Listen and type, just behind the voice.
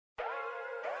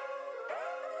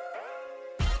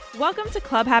Welcome to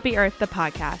Club Happy Earth, the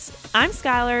podcast. I'm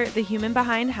Skylar, the human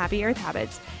behind Happy Earth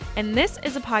Habits, and this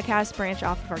is a podcast branch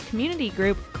off of our community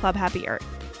group, Club Happy Earth.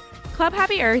 Club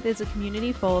Happy Earth is a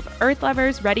community full of earth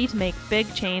lovers ready to make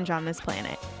big change on this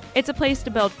planet. It's a place to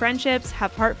build friendships,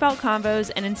 have heartfelt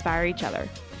convos, and inspire each other.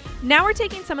 Now we're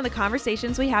taking some of the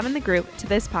conversations we have in the group to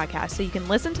this podcast so you can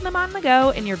listen to them on the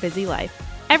go in your busy life.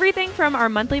 Everything from our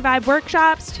monthly vibe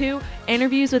workshops to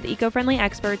interviews with eco-friendly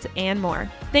experts and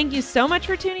more. Thank you so much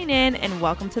for tuning in and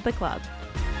welcome to the club.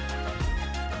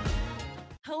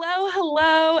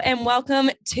 Hello, and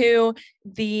welcome to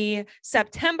the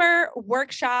September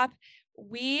workshop.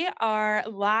 We are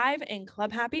live in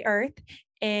Club Happy Earth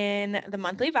in the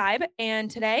monthly vibe.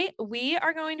 And today we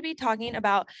are going to be talking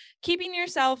about keeping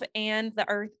yourself and the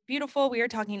earth beautiful. We are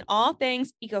talking all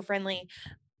things eco-friendly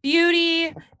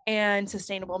beauty and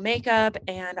sustainable makeup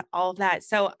and all of that.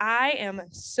 So I am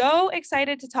so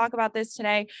excited to talk about this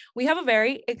today. We have a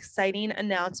very exciting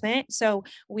announcement. So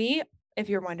if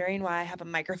you're wondering why I have a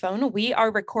microphone, we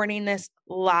are recording this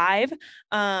live.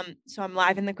 So I'm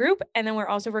live in the group, and then we're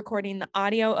also recording the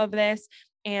audio of this,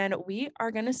 and we are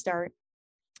going to start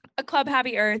a Club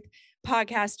Happy Earth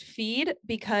podcast feed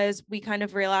because we kind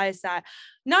of realized that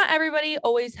not everybody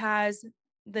always has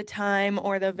the time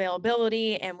or the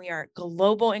availability, and we are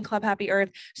global in Club Happy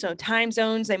Earth. So time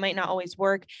zones, they might not always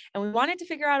work. And we wanted to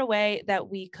figure out a way that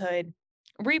we could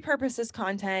repurpose this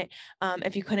content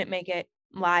if you couldn't make it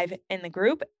live in the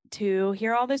group to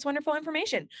hear all this wonderful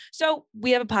information. So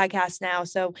we have a podcast now,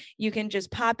 so you can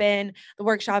just pop in. The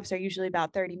workshops are usually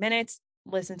about 30 minutes.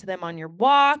 Listen to them on your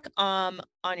walk, on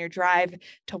your drive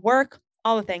to work,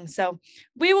 all the things. So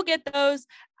we will get those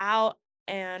out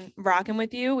and rocking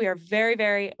with you. We are very,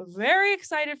 very, very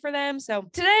excited for them. So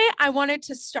today I wanted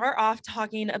to start off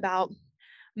talking about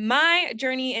my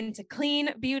journey into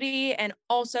clean beauty and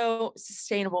also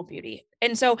sustainable beauty.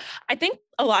 And so I think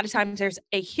a lot of times there's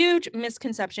a huge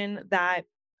misconception that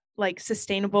like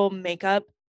sustainable makeup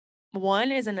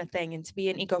isn't a thing. And to be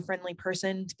an eco-friendly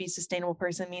person, to be a sustainable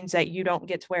person means that you don't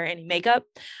get to wear any makeup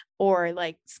or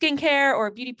like skincare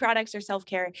or beauty products or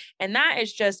self-care. And that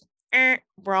is just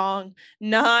wrong.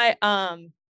 Not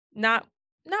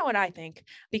what I think,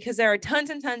 because there are tons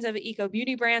and tons of eco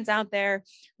beauty brands out there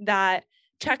that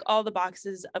check all the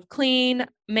boxes of clean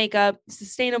makeup,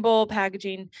 sustainable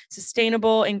packaging,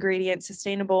 sustainable ingredients,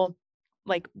 sustainable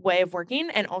like way of working,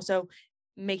 and also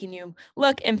making you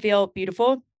look and feel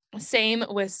beautiful. Same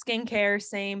with skincare,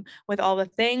 same with all the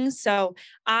things. So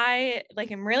I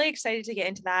am really excited to get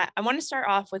into that. I want to start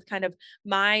off with kind of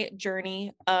my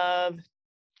journey of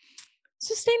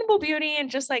sustainable beauty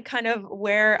and just like kind of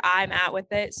where I'm at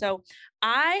with it. So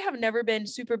I have never been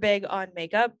super big on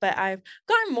makeup, but I've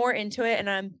gotten more into it, and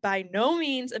I'm by no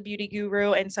means a beauty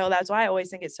guru. And so that's why I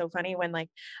always think it's so funny when like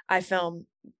I film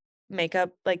makeup,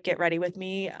 like get ready with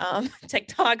me,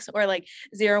 TikToks or like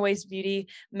zero waste beauty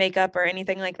makeup or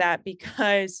anything like that,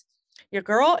 because your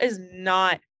girl is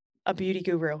not a beauty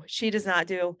guru. She does not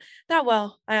do that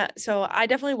well. So I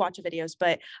definitely watch the videos,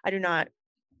 but I do not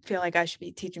feel like I should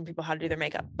be teaching people how to do their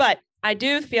makeup. But I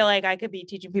do feel like I could be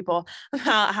teaching people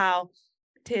about how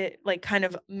to like kind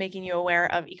of making you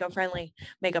aware of eco-friendly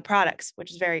makeup products, which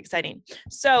is very exciting.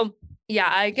 So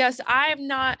yeah, I guess I've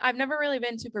never really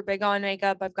been super big on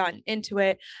makeup. I've gotten into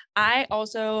it. I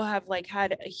also have like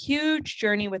had a huge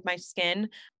journey with my skin.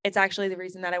 It's actually the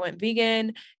reason that I went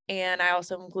vegan, and I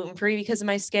also am gluten-free because of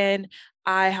my skin.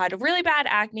 I had really bad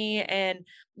acne, and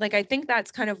like I think that's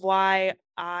kind of why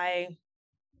I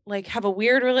like have a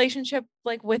weird relationship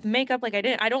like with makeup. Like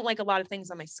I don't like a lot of things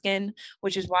on my skin,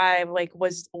 which is why I like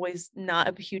was always not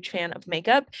a huge fan of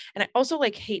makeup. And I also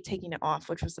like hate taking it off,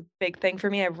 which was a big thing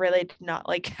for me. I really did not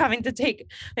like having to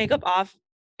take makeup off,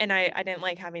 and I didn't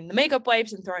like having the makeup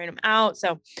wipes and throwing them out.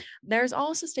 So there's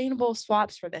all sustainable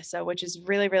swaps for this, so which is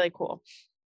really, really cool.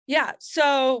 Yeah,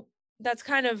 so that's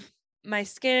kind of my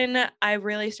skin. I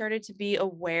really started to be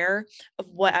aware of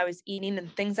what I was eating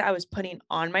and things that I was putting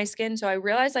on my skin. So I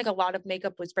realized like a lot of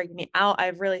makeup was breaking me out. I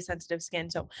have really sensitive skin.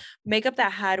 So makeup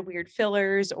that had weird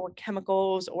fillers or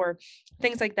chemicals or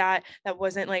things like that, that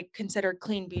wasn't like considered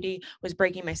clean beauty, was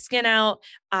breaking my skin out.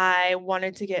 I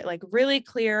wanted to get like really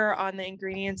clear on the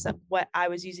ingredients of what I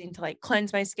was using to like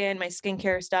cleanse my skin, my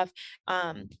skincare stuff.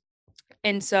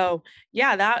 And so,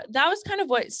 yeah, that was kind of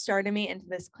what started me into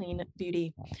this clean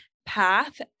beauty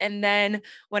path. And then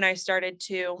when I started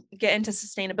to get into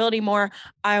sustainability more,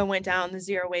 I went down the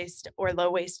zero waste or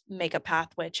low waste makeup path,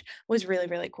 which was really,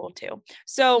 really cool too.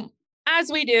 So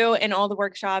as we do in all the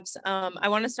workshops, I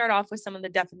want to start off with some of the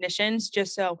definitions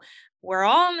just so we're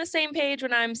all on the same page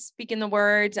when I'm speaking the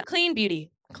words. Clean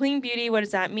beauty. Clean beauty, what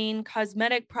does that mean?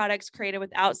 Cosmetic products created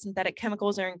without synthetic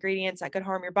chemicals or ingredients that could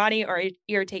harm your body or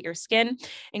irritate your skin.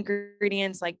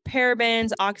 Ingredients like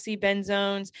parabens,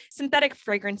 oxybenzones, synthetic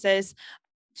fragrances.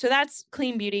 So that's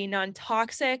clean beauty.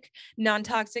 Non-toxic.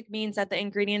 Non-toxic means that the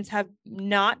ingredients have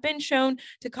not been shown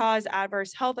to cause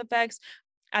adverse health effects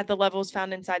at the levels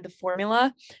found inside the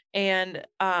formula and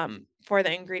for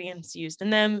the ingredients used in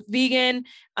them. Vegan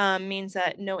means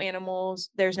that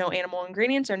there's no animal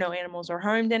ingredients or no animals are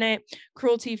harmed in it.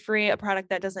 Cruelty-free, a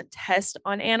product that doesn't test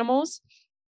on animals.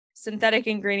 Synthetic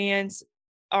ingredients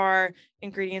are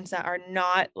ingredients that are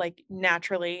not like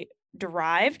naturally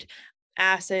derived.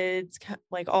 Acids,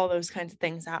 like all those kinds of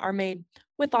things that are made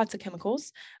with lots of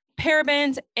chemicals.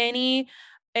 Parabens, any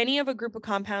of a group of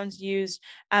compounds used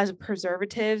as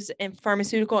preservatives in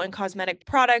pharmaceutical and cosmetic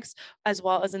products, as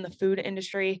well as in the food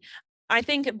industry. I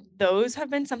think those have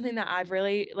been something that I've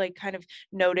really like kind of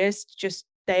noticed, just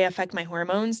they affect my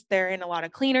hormones. They're in a lot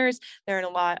of cleaners. They're in a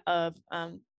lot of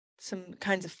some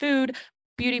kinds of food,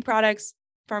 beauty products,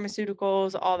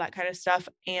 pharmaceuticals, all that kind of stuff.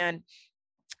 And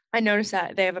I noticed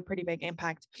that they have a pretty big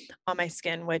impact on my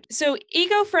skin. So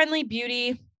eco-friendly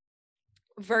beauty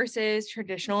versus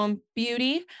traditional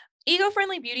beauty.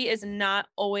 Eco-friendly beauty is not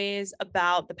always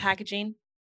about the packaging.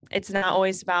 It's not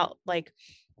always about like,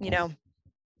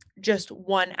 just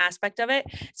one aspect of it.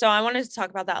 So I wanted to talk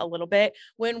about that a little bit.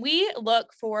 When we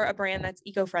look for a brand that's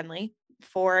eco-friendly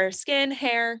for skin,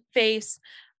 hair, face,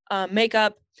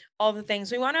 makeup, all the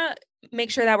things, we want to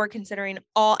make sure that we're considering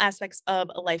all aspects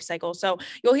of a life cycle. So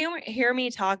you'll hear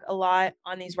me talk a lot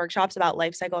on these workshops about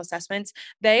life cycle assessments.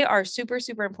 They are super,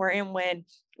 super important when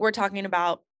we're talking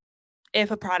about if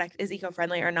a product is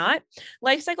eco-friendly or not.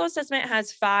 Life cycle assessment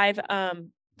has 5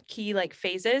 key like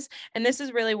phases, and this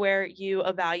is really where you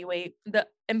evaluate the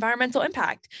environmental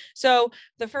impact. So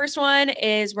the first one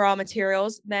is raw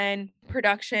materials, then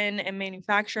production and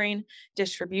manufacturing,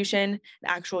 distribution,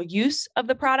 the actual use of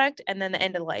the product, and then the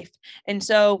end of life. And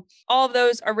so all of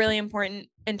those are really important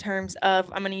in terms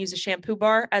of, I'm going to use a shampoo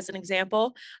bar as an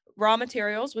example. Raw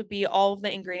materials would be all of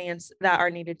the ingredients that are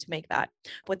needed to make that.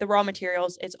 With the raw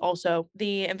materials, it's also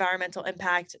the environmental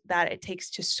impact that it takes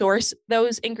to source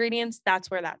those ingredients.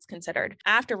 That's where that's considered.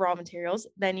 After raw materials,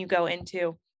 then you go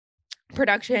into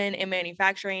production and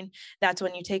manufacturing. That's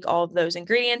when you take all of those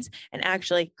ingredients and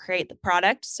actually create the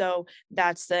product. So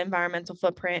that's the environmental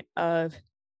footprint of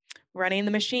running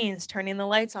the machines, turning the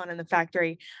lights on in the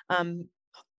factory,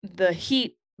 the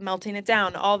heat, melting it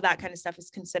down, all of that kind of stuff is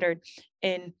considered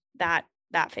in that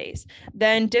phase.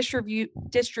 Then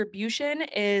distribution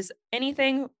is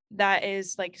anything that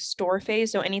is like store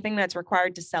phase. So anything that's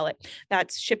required to sell it,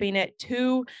 that's shipping it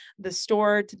to the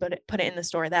store to put it in the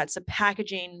store. That's the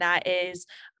packaging. That is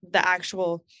the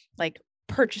actual like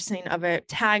purchasing of it,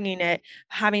 tagging it,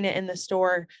 having it in the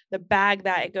store, the bag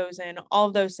that it goes in. All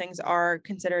of those things are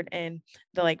considered in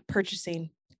the like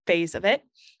purchasing phase of it.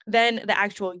 Then the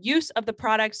actual use of the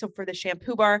product. So for the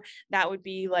shampoo bar, that would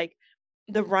be like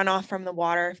the runoff from the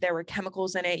water. If there were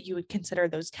chemicals in it, you would consider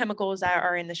those chemicals that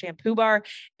are in the shampoo bar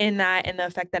in that and the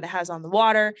effect that it has on the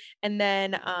water. And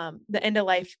then the end of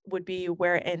life would be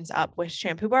where it ends up with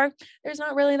shampoo bar. There's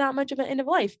not really that much of an end of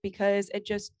life because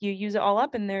you use it all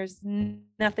up and there's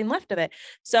nothing left of it.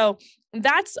 So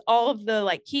that's all of the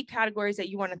like key categories that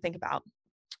you want to think about,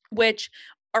 which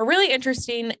are really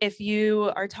interesting if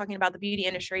you are talking about the beauty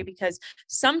industry, because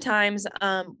sometimes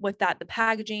with that, the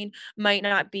packaging might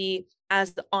not be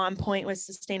as on point with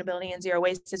sustainability and zero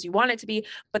waste as you want it to be,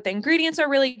 but the ingredients are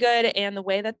really good. And the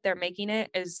way that they're making it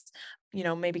is,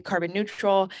 maybe carbon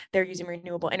neutral, they're using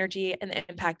renewable energy, and the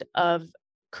impact of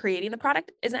creating the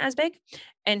product isn't as big.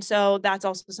 And so that's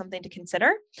also something to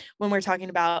consider when we're talking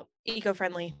about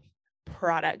eco-friendly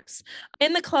products.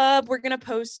 In the club, we're going to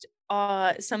post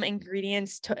some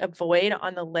ingredients to avoid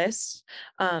on the list.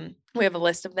 We have a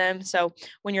list of them. So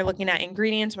when you're looking at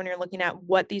ingredients, when you're looking at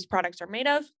what these products are made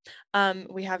of,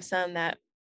 we have some that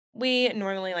we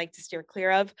normally like to steer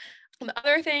clear of. The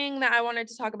other thing that I wanted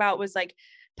to talk about was like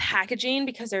packaging,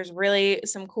 because there's really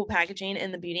some cool packaging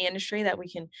in the beauty industry that we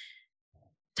can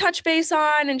touch base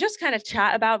on and just kind of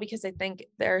chat about, because I think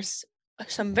there's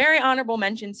some very honorable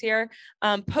mentions here.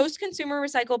 Post-consumer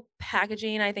recycled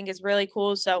packaging, I think, is really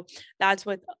cool. So that's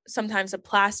with sometimes the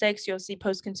plastics. You'll see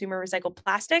post-consumer recycled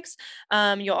plastics.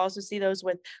 You'll also see those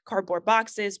with cardboard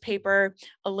boxes, paper,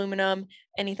 aluminum,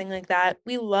 anything like that.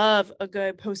 We love a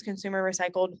good post-consumer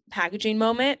recycled packaging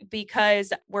moment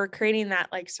because we're creating that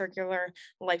like circular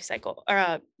life cycle,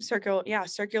 or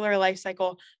circular life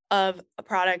cycle of a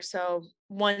product. So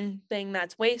one thing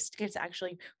that's waste gets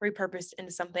actually repurposed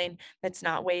into something that's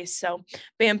not waste. So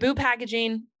bamboo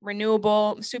packaging,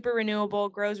 renewable, super renewable,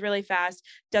 grows really fast,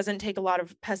 doesn't take a lot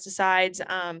of pesticides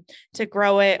to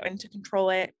grow it and to control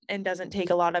it, and doesn't take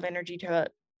a lot of energy to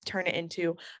turn it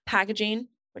into packaging,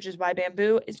 which is why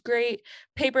bamboo is great.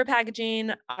 Paper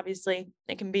packaging, obviously,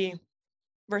 it can be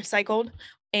recycled,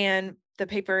 and the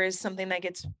paper is something that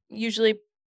gets usually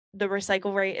the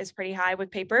recycle rate is pretty high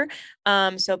with paper.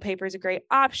 So paper is a great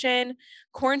option.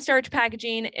 Cornstarch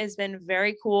packaging has been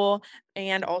very cool.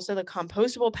 And also the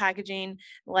compostable packaging,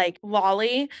 like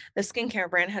Lolly, the skincare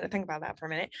brand. I had to think about that for a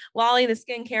minute. Lolly, the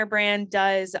skincare brand,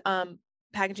 does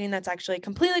packaging that's actually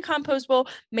completely compostable,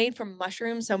 made from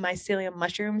mushrooms. So mycelium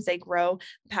mushrooms, they grow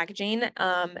packaging.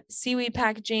 Seaweed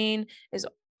packaging is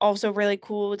also really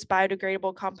cool. It's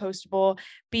biodegradable, compostable.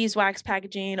 Beeswax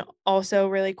packaging, also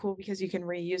really cool because you can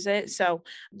reuse it. So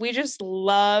we just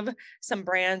love some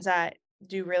brands that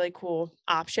do really cool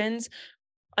options.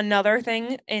 Another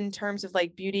thing in terms of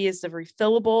like beauty is the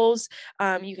refillables.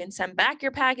 You can send back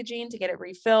your packaging to get it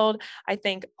refilled. I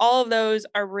think all of those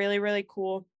are really, really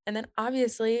cool. And then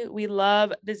obviously we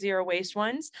love the zero waste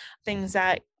ones, things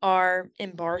that are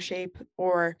in bar shape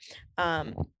or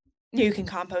you can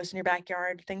compost in your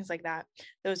backyard, things like that.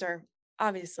 Those are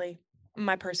obviously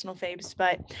my personal faves,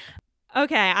 but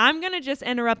okay, I'm going to just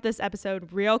interrupt this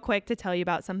episode real quick to tell you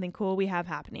about something cool we have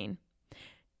happening.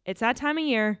 It's that time of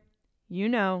year. You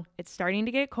know, it's starting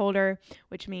to get colder,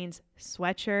 which means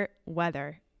sweatshirt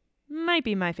weather. Might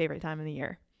be my favorite time of the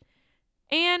year.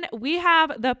 And we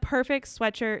have the perfect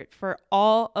sweatshirt for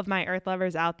all of my earth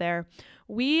lovers out there.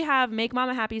 We have Make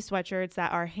Mama Happy sweatshirts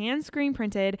that are hand screen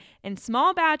printed in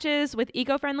small batches with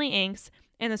eco-friendly inks,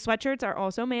 and the sweatshirts are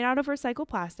also made out of recycled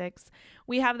plastics.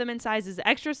 We have them in sizes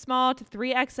extra small to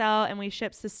 3XL, and we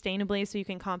ship sustainably so you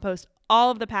can compost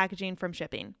all of the packaging from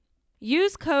shipping.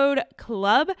 Use code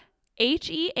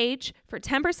CLUBHEH for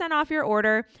 10% off your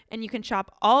order, and you can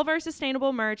shop all of our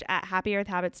sustainable merch at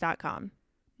happyearthhabits.com.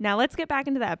 Now let's get back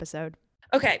into the episode.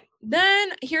 Okay,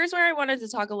 then here's where I wanted to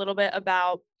talk a little bit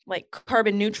about like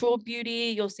carbon neutral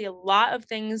beauty. You'll see a lot of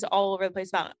things all over the place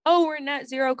about, oh, we're net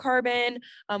zero carbon,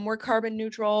 we're carbon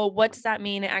neutral. What does that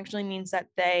mean? It actually means that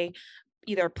they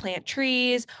either plant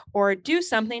trees or do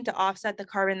something to offset the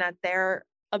carbon that they're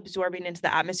absorbing into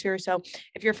the atmosphere. So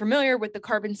if you're familiar with the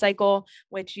carbon cycle,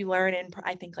 which you learn in,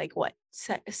 I think like what,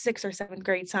 6th or 7th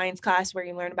grade science class, where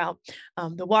you learn about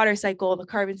the water cycle, the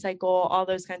carbon cycle, all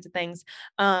those kinds of things.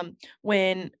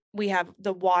 When we have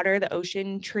the water, the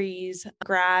ocean, trees,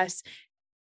 grass,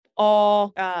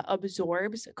 all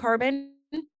absorbs carbon.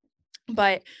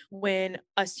 But when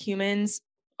us humans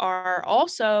are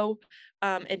also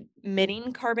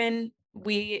emitting carbon,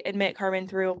 we emit carbon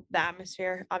through the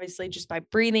atmosphere, obviously just by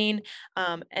breathing.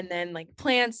 And then like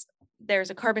plants, there's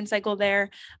a carbon cycle there.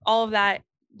 All of that,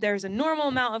 there's a normal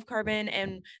amount of carbon,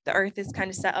 and the earth is kind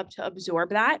of set up to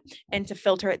absorb that and to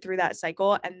filter it through that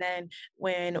cycle. And then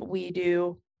when we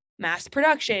do mass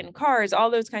production, cars, all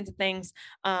those kinds of things,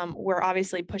 we're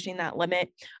obviously pushing that limit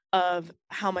of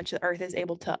how much the earth is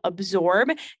able to absorb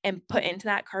and put into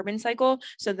that carbon cycle.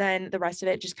 So then the rest of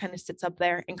it just kind of sits up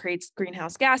there and creates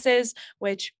greenhouse gases,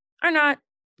 which are not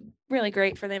really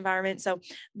great for the environment. So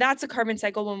that's a carbon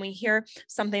cycle. When we hear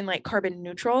something like carbon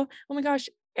neutral, oh my gosh,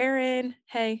 Erin,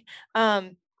 hey,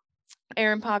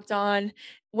 Erin popped on.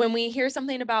 When we hear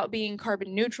something about being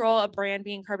carbon neutral, a brand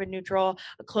being carbon neutral,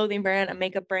 a clothing brand, a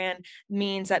makeup brand,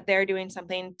 means that they're doing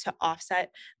something to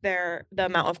offset the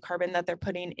amount of carbon that they're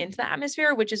putting into the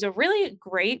atmosphere, which is a really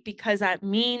great, because that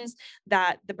means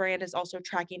that the brand is also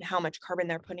tracking how much carbon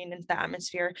they're putting into the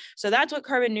atmosphere. So that's what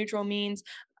carbon neutral means.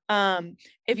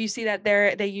 If you see that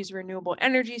they use renewable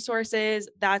energy sources,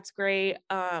 that's great.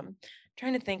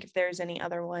 Trying to think if there's any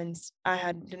other ones.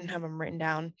 Didn't have them written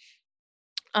down.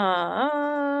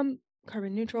 Carbon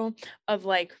neutral of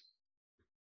like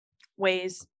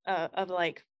ways of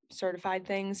like certified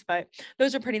things, but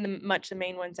those are pretty much the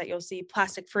main ones that you'll see.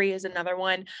 Plastic free is another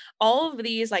one. All of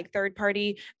these like third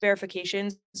party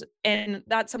verifications, and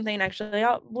that's something actually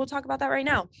we'll talk about that right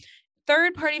now.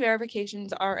 Third party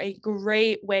verifications are a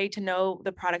great way to know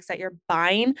the products that you're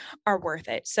buying are worth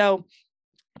it. So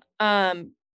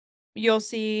you'll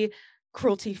see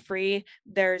cruelty free.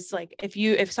 There's like,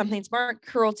 if something's marked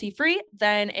cruelty free,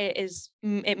 then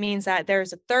it means that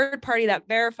there's a third party that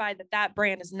verified that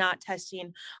brand is not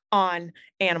testing on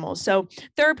animals. So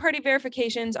third party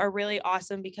verifications are really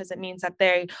awesome because it means that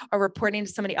they are reporting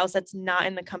to somebody else that's not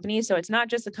in the company. So it's not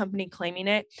just the company claiming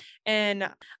it. And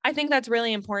I think that's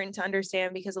really important to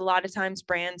understand, because a lot of times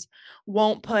brands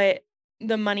won't put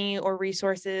the money or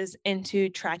resources into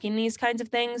tracking these kinds of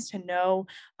things to know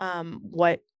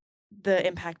what the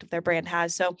impact of their brand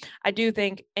has. So I do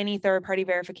think any third-party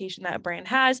verification that a brand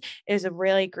has is a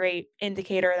really great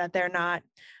indicator that they're not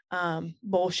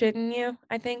bullshitting you,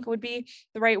 I think would be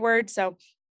the right word. So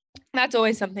that's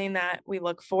always something that we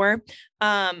look for.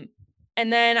 And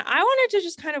then I wanted to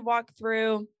just kind of walk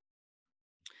through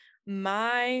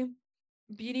my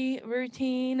beauty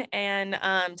routine and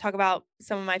talk about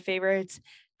some of my favorites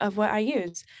of what I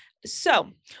use. So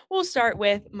we'll start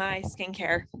with my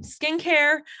skincare.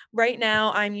 Skincare, right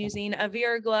now I'm using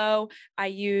Avira Glow. I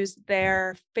use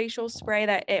their facial spray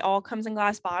that it all comes in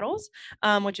glass bottles,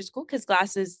 which is cool because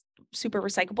glass is super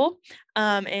recyclable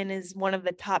and is one of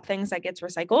the top things that gets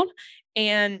recycled.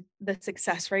 And the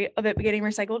success rate of it getting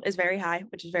recycled is very high,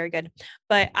 which is very good.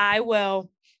 But I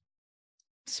will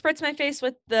spritz my face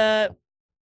with the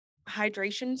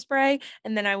hydration spray,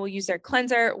 and then I will use their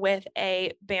cleanser with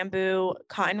a bamboo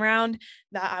cotton round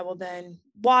that I will then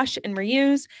wash and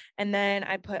reuse. And then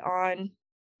I put on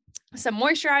some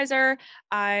moisturizer.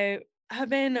 I have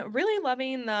been really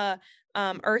loving the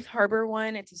Earth Harbor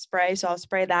one. It's a spray, so I'll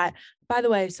spray that. By the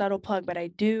way, subtle plug, but I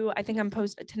think I'm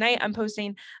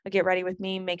posting a get ready with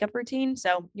me makeup routine,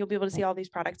 so you'll be able to see all these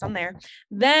products on there.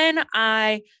 Then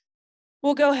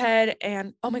we'll go ahead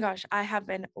and, oh my gosh, I have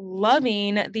been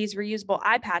loving these reusable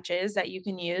eye patches that you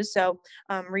can use. So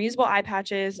reusable eye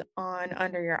patches on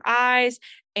under your eyes,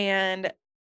 and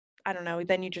I don't know,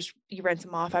 then you rinse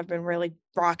them off. I've been really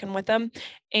rocking with them.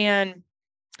 And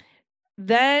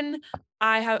then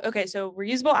so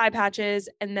reusable eye patches,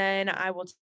 and then I will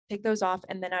take those off,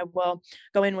 and then I will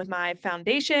go in with my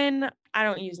foundation. I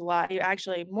don't use a lot,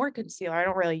 actually more concealer. I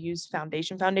don't really use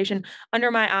foundation under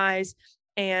my eyes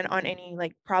and on any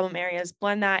like problem areas,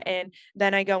 blend that in.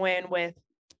 Then I go in with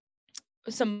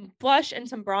some blush and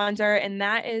some bronzer, and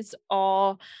that is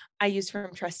all I use from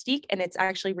Trestique, and it's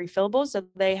actually refillable. So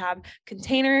they have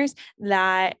containers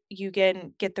that you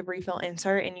can get the refill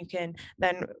insert, and you can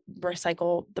then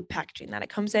recycle the packaging that it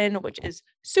comes in, which is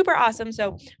super awesome.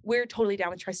 So we're totally down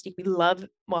with Trestique.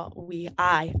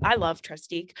 I love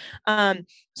Trestique.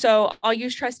 So I'll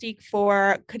use Trestique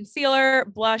for concealer,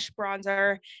 blush,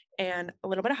 bronzer, and a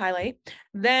little bit of highlight.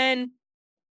 Then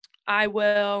I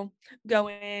will go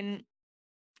in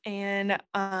and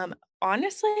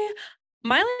honestly,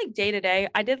 my like day to day,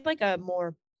 I did like a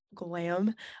more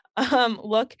glam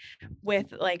look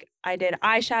with like I did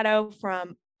eyeshadow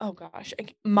from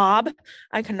Mob.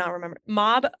 I cannot remember.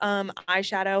 Mob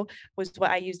eyeshadow was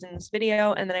what I used in this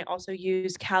video, and then I also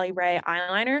used Cali Ray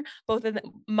eyeliner. Both of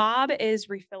them. Mob is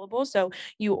refillable, so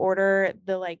you order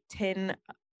the like tin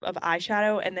of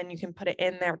eyeshadow and then you can put it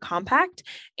in their compact,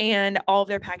 and all of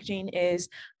their packaging is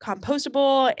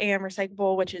compostable and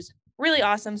recyclable, which is really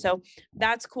awesome. So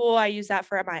that's cool. I use that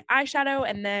for my eyeshadow.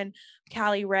 And then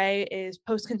Cali Ray is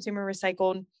post-consumer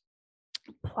recycled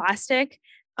plastic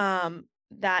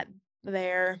that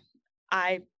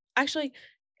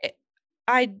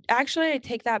I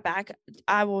take that back.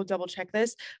 I will double check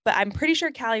this, but I'm pretty sure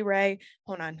Cali Ray,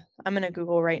 hold on. I'm going to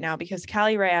Google right now because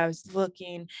Cali Ray, I was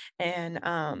looking and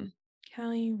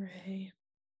Cali Ray,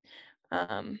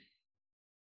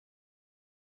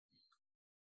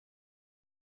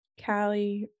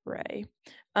 Cali Ray,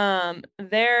 the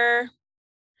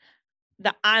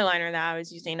eyeliner that I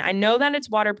was using. I know that it's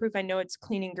waterproof. I know it's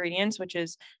clean ingredients, which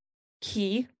is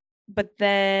key, but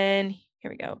then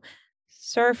here we go.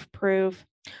 Surf proof,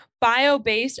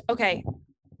 bio-based. Okay.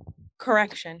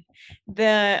 Correction.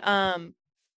 The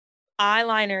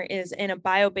eyeliner is in a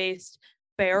bio-based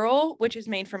barrel, which is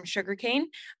made from sugarcane,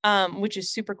 which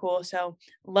is super cool. So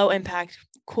low impact,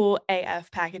 cool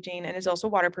AF packaging, and is also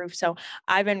waterproof. So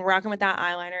I've been rocking with that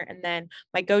eyeliner. And then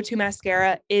my go-to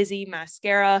mascara, Izzy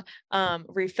mascara,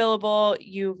 refillable.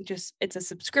 It's a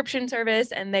subscription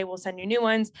service and they will send you new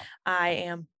ones. I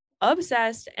am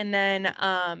obsessed. And then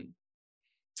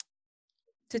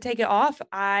to take it off,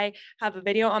 I have a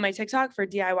video on my TikTok for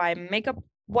DIY makeup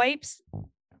wipes.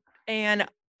 And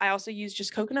I also use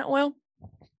just coconut oil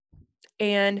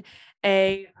and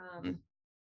a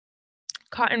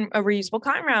reusable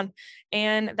cotton round.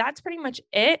 And that's pretty much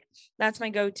it. That's my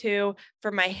go-to for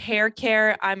my hair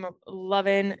care. I'm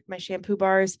loving my shampoo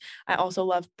bars. I also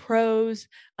love Prose.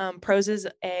 Prose is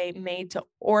a made to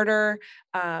order,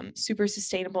 super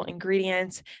sustainable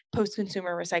ingredients,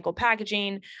 post-consumer recycled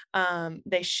packaging.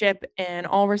 They ship in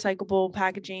all recyclable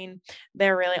packaging.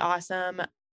 They're really awesome.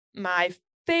 My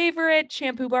favorite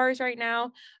shampoo bars right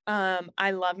now.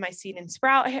 I love my Seed and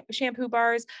Sprout shampoo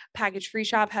bars. Package Free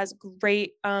Shop has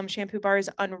great shampoo bars.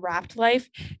 Unwrapped Life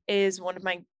is one of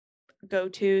my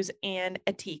go-tos and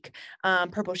a Teak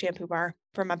purple shampoo bar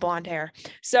for my blonde hair.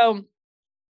 So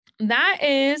that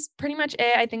is pretty much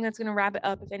it. I think that's going to wrap it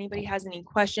up. If anybody has any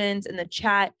questions in the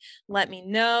chat, let me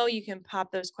know. You can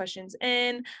pop those questions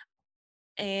in,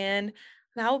 and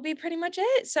that will be pretty much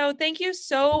it. So thank you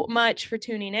so much for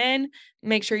tuning in.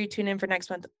 Make sure you tune in for next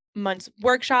month's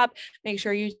workshop. Make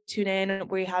sure you tune in.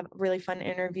 We have a really fun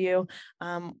interview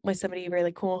with somebody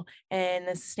really cool in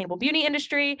the sustainable beauty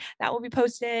industry that will be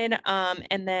posted.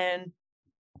 And then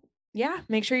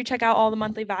make sure you check out all the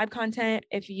monthly vibe content.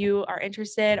 If you are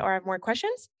interested or have more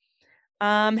questions,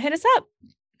 hit us up.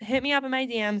 Hit me up in my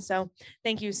DM. So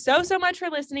thank you so much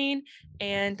for listening.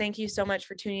 And thank you so much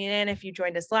for tuning in if you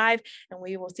joined us live. And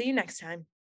we will see you next time.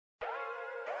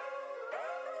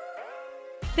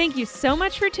 Thank you so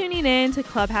much for tuning in to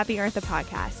Club Happy Earth, the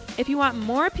podcast. If you want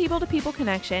more people-to-people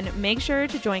connection, make sure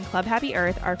to join Club Happy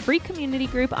Earth, our free community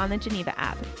group on the Geneva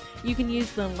app. You can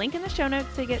use the link in the show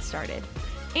notes to get started.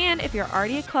 And if you're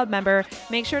already a club member,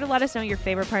 make sure to let us know your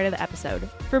favorite part of the episode.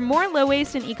 For more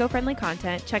low-waste and eco-friendly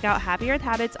content, check out Happy Earth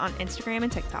Habits on Instagram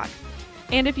and TikTok.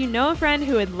 And if you know a friend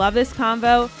who would love this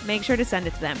convo, make sure to send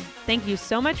it to them. Thank you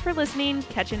so much for listening.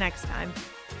 Catch you next time.